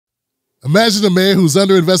Imagine a mayor who's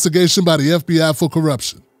under investigation by the FBI for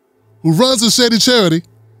corruption, who runs a shady charity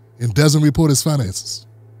and doesn't report his finances,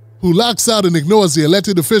 who locks out and ignores the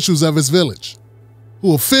elected officials of his village,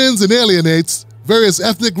 who offends and alienates various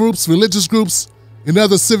ethnic groups, religious groups, and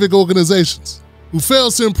other civic organizations, who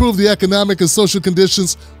fails to improve the economic and social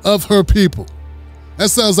conditions of her people. That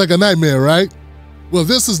sounds like a nightmare, right? Well,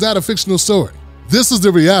 this is not a fictional story. This is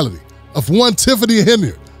the reality of one Tiffany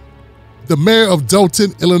Henyard, the mayor of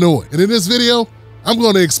Dolton, Illinois. And in this video, I'm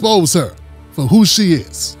going to expose her for who she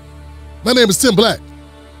is. My name is Tim Black,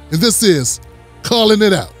 and this is Calling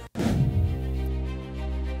It Out.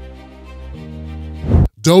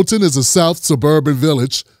 Dolton is a south suburban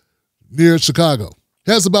village near Chicago.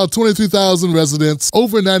 It has about 23,000 residents.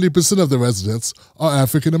 Over 90% of the residents are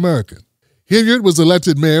African American. Henyard was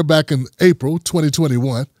elected mayor back in April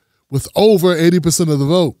 2021 with over 80% of the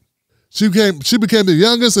vote. She became the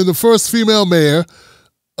youngest and the first female mayor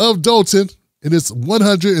of Dolton in its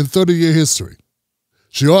 130-year history.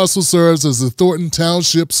 She also serves as the Thornton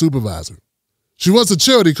Township Supervisor. She runs a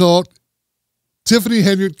charity called Tiffany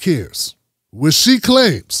Henyard Cares, which she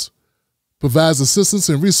claims provides assistance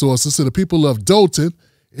and resources to the people of Dolton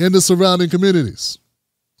and the surrounding communities.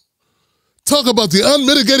 Talk about the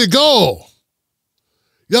unmitigated goal.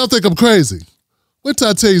 Y'all think I'm crazy. Wait till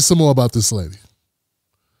I tell you some more about this lady.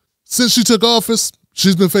 Since she took office,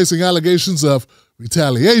 she's been facing allegations of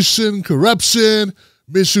retaliation, corruption,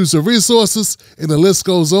 misuse of resources, and the list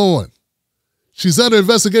goes on. She's under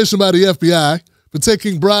investigation by the FBI for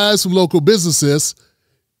taking bribes from local businesses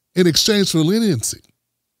in exchange for leniency.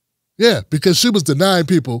 Yeah, because she was denying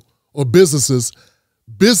people or businesses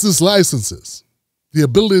business licenses, the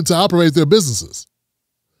ability to operate their businesses.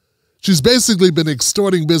 She's basically been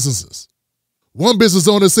extorting businesses. One business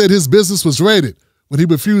owner said his business was raided when he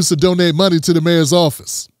refused to donate money to the mayor's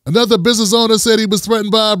office. Another business owner said he was threatened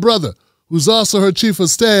by a brother, who's also her chief of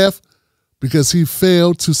staff, because he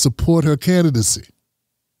failed to support her candidacy.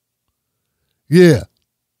 Yeah,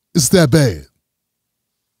 it's that bad.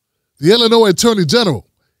 The Illinois Attorney General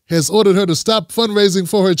has ordered her to stop fundraising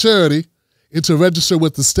for her charity and to register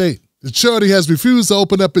with the state. The charity has refused to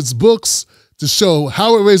open up its books to show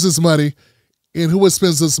how it raises money and who it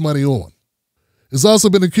spends this money on. It's also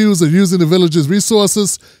been accused of using the village's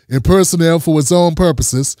resources and personnel for its own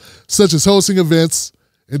purposes, such as hosting events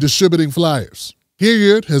and distributing flyers.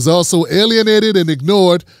 Henyard has also alienated and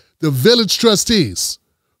ignored the village trustees,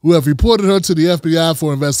 who have reported her to the FBI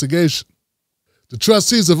for investigation. The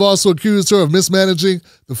trustees have also accused her of mismanaging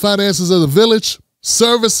the finances of the village,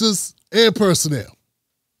 services, and personnel.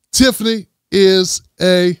 Tiffany is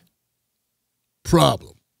a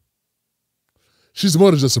problem. She's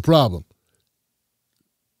more than just a problem.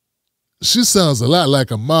 She sounds a lot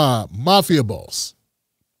like a mafia boss.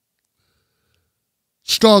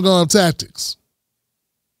 Strong-arm tactics.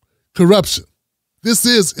 Corruption. This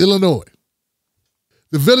is Illinois.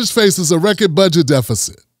 The village faces a record budget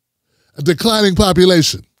deficit, a declining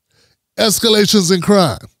population, escalations in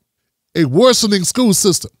crime, a worsening school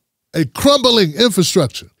system, a crumbling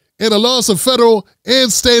infrastructure, and a loss of federal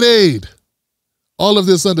and state aid. All of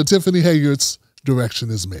this under Tiffany Henyard's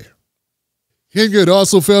direction as mayor. Henyard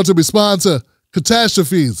also failed to respond to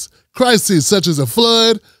catastrophes, crises such as a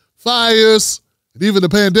flood, fires, and even the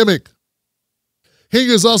pandemic.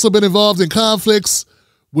 Henyard's also been involved in conflicts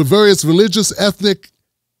with various religious, ethnic,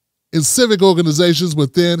 and civic organizations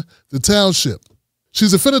within the township.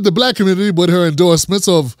 She's offended the black community with her endorsements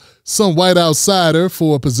of some white outsider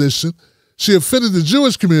for a position. She offended the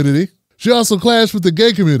Jewish community. She also clashed with the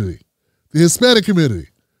gay community, the Hispanic community,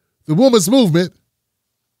 the women's movement,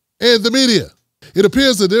 and the media. It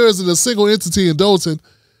appears that there isn't a single entity in Dolton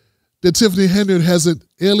that Tiffany Henyard hasn't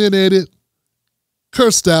alienated,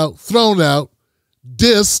 cursed out, thrown out,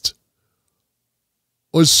 dissed,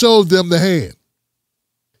 or showed them the hand.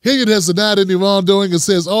 Henyard has denied any wrongdoing and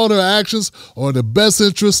says all her actions are in the best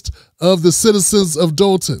interest of the citizens of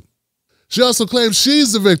Dolton. She also claims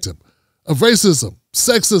she's the victim of racism,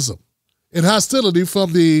 sexism, and hostility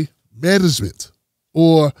from the management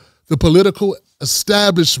or the political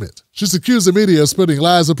establishment. She's accused the media of spreading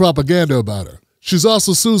lies and propaganda about her. She's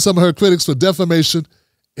also sued some of her critics for defamation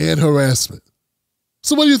and harassment.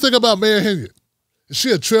 So what do you think about Mayor Henyard? Is she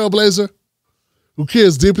a trailblazer who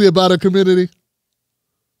cares deeply about her community?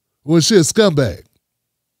 Or is she a scumbag?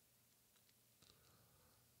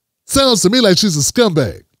 Sounds to me like she's a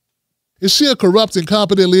scumbag. Is she a corrupt,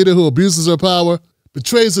 incompetent leader who abuses her power,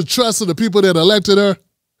 betrays the trust of the people that elected her?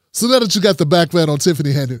 So now that you got the background on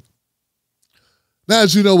Tiffany Henyard, now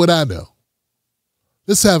that you know what I know,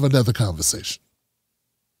 let's have another conversation.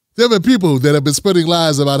 There have been people that have been spreading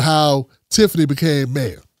lies about how Tiffany became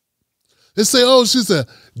mayor. They say, oh, she's a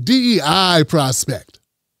DEI prospect.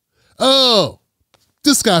 Oh,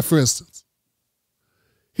 this guy, for instance,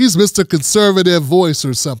 he's Mr. Conservative Voice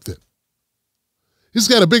or something. He's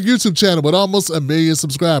got a big YouTube channel with almost 1 million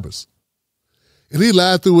subscribers. And he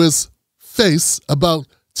lied through his face about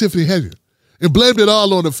Tiffany Henyard and blamed it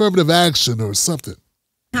all on affirmative action or something.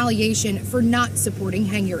 Retaliation for not supporting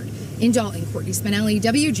Henyard. In Dolton, Courtney Spinelli,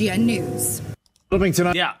 WGN News.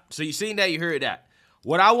 Yeah, so you seen that, you heard that.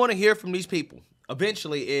 What I want to hear from these people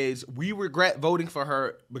eventually is we regret voting for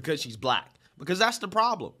her because she's black. Because that's the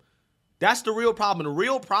problem. That's the real problem. The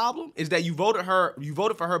real problem is that you voted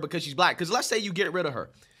for her because she's black. Because let's say you get rid of her.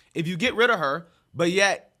 If you get rid of her, but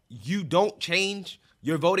yet you don't change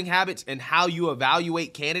your voting habits and how you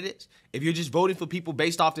evaluate candidates, if you're just voting for people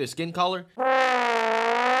based off their skin color.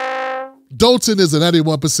 Dolton is a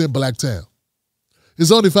 91% black town.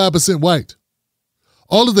 It's only 5% white.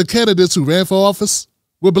 All of the candidates who ran for office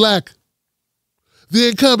were black. The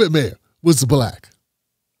incumbent mayor was black.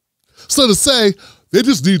 So to say they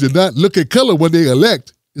just need to not look at color when they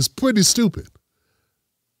elect is pretty stupid.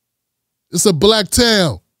 It's a black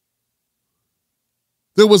town.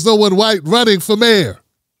 There was no one white running for mayor.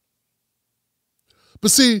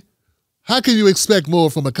 But see, how can you expect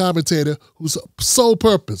more from a commentator whose sole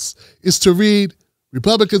purpose is to read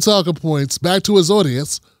Republican talking points back to his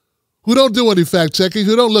audience, who don't do any fact-checking,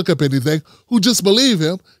 who don't look up anything, who just believe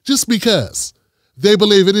him just because they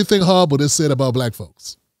believe anything horrible that's said about black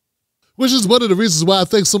folks? Which is one of the reasons why I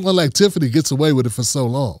think someone like Tiffany gets away with it for so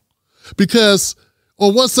long. Because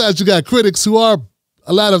on one side, you got critics who are,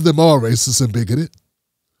 a lot of them are racist and bigoted,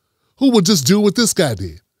 who will just do what this guy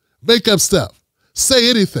did. Make up stuff. Say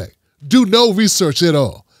anything. Do no research at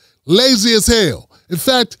all. Lazy as hell. In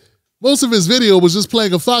fact, most of his video was just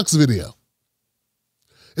playing a Fox video.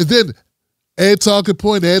 And then add talking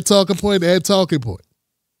point, add talking point, add talking point.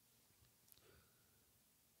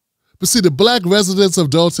 But see, the black residents of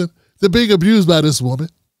Dolton, they're being abused by this woman.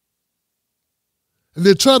 And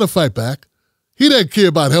they're trying to fight back. He doesn't care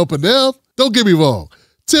about helping them. Don't get me wrong.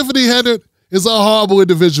 Tiffany Henyard is a horrible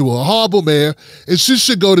individual, a horrible mayor, and she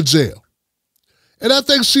should go to jail. And I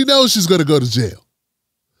think she knows she's going to go to jail.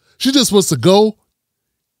 She just wants to go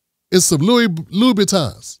in some Louis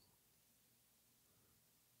Vuittons.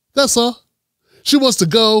 That's all. She wants to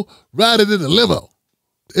go riding in a limo.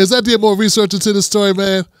 As I did more research into this story,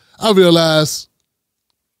 man, I realized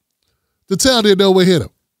the town didn't know what hit him.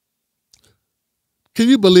 Can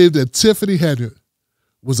you believe that Tiffany Henyard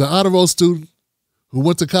was an honor roll student who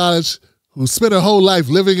went to college, who spent her whole life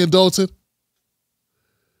living in Dolton?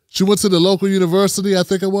 She went to the local university, I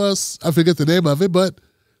think it was. I forget the name of it, but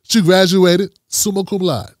she graduated summa cum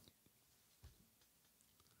laude.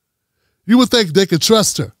 You would think they could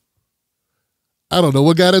trust her. I don't know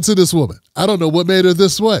what got into this woman. I don't know what made her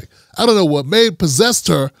this way. I don't know what possessed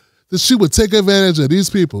her that she would take advantage of these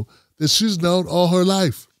people that she's known all her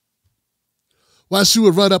life. Why she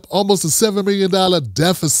would run up almost a $7 million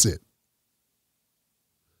deficit,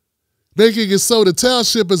 making it so the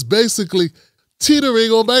township is basically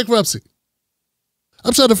teetering on bankruptcy.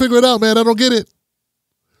 I'm trying to figure it out, man. I don't get it.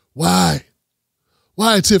 Why?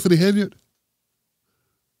 Why, Tiffany Henyard?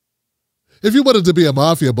 If you wanted to be a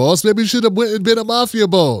mafia boss, maybe you should have went and been a mafia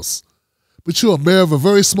boss. But you're a mayor of a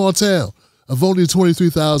very small town of only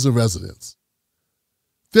 23,000 residents.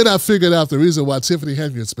 Then I figured out the reason why Tiffany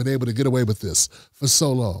Henyard's been able to get away with this for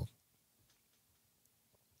so long.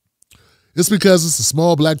 It's because it's a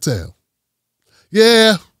small black town.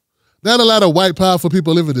 Yeah, not a lot of white powerful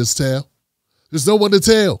people live in this town. There's no one to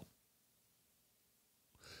tell.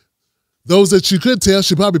 Those that you could tell,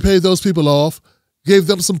 she probably paid those people off, gave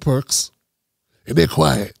them some perks, and they're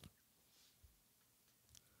quiet.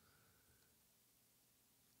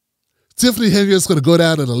 Tiffany Henyard is going to go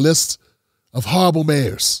down in a list of horrible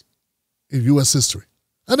mayors in U.S. history.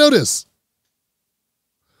 I know this.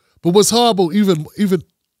 But what's horrible, even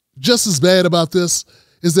just as bad about this,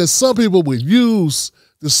 is that some people will use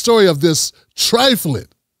the story of this trifling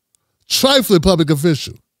public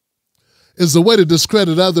official as a way to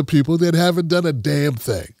discredit other people that haven't done a damn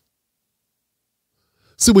thing.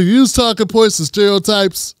 See, when you use talking points and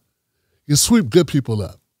stereotypes, you sweep good people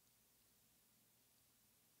up.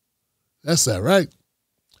 That's not right.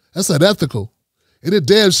 That's not ethical. And it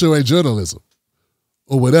damn sure ain't journalism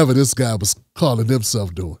or whatever this guy was calling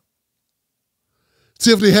himself doing.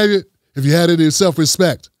 Tiffany Henyard, if you had any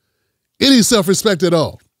self-respect at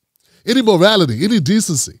all, any morality, any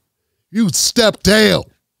decency, you'd step down.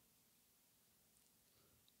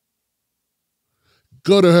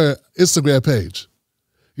 Go to her Instagram page.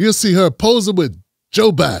 You'll see her posing with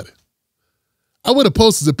Joe Biden. I would have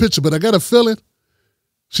posted the picture, but I got a feeling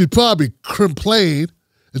she'd probably complain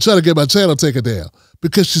and try to get my channel taken down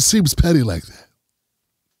because she seems petty like that.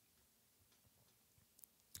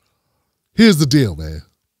 Here's the deal, man.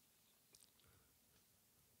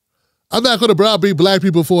 I'm not going to browbeat black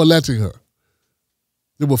people for electing her.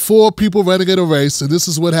 There were 4 people running in a race, and this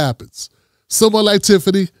is what happens. Someone like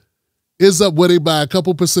Tiffany ends up winning by a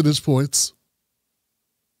couple percentage points.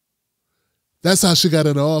 That's how she got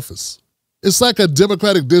into office. It's like a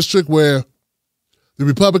Democratic district where the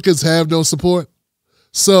Republicans have no support.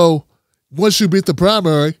 So once you beat the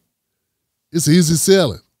primary, it's easy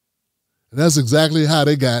sailing. And that's exactly how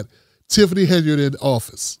they got Tiffany Henyard in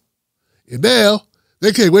office. And now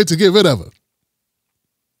they can't wait to get rid of her.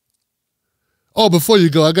 Oh, before you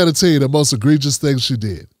go, I got to tell you the most egregious thing she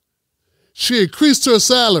did. She increased her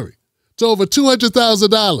salary to over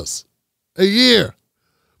 $200,000 a year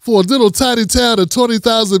for a little tiny town of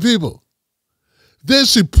 20,000 people. Then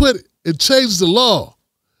she put and changed the law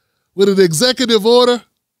with an executive order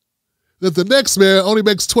that the next mayor only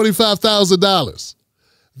makes $25,000.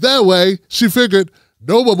 That way, she figured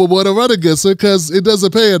no one would want to run against her because it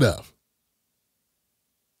doesn't pay enough.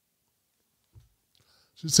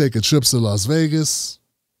 She's taking trips to Las Vegas.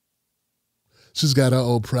 She's got her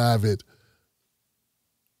own private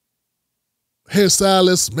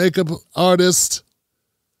hairstylist, makeup artist,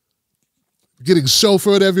 getting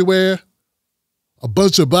chauffeured everywhere, a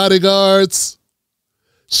bunch of bodyguards.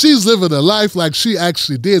 She's living a life like she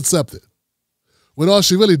actually did something, when all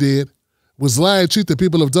she really did was lie and cheat the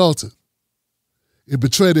people of Dolton and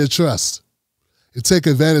betray their trust and take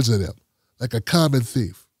advantage of them like a common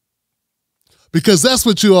thief. Because that's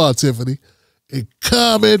what you are, Tiffany, a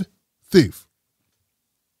common thief.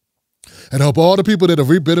 And I hope all the people that have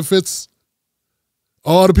reaped benefits,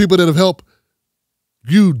 all the people that have helped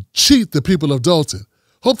you cheat the people of Dolton,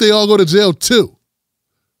 hope they all go to jail too.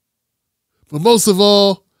 But most of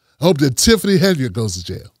all, I hope that Tiffany Henyard goes to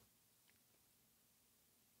jail.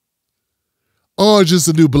 Orange is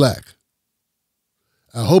the new black.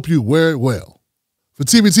 I hope you wear it well. For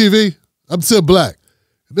TBTV, I'm Tim Black.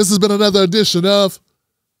 And this has been another edition of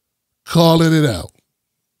Calling It Out.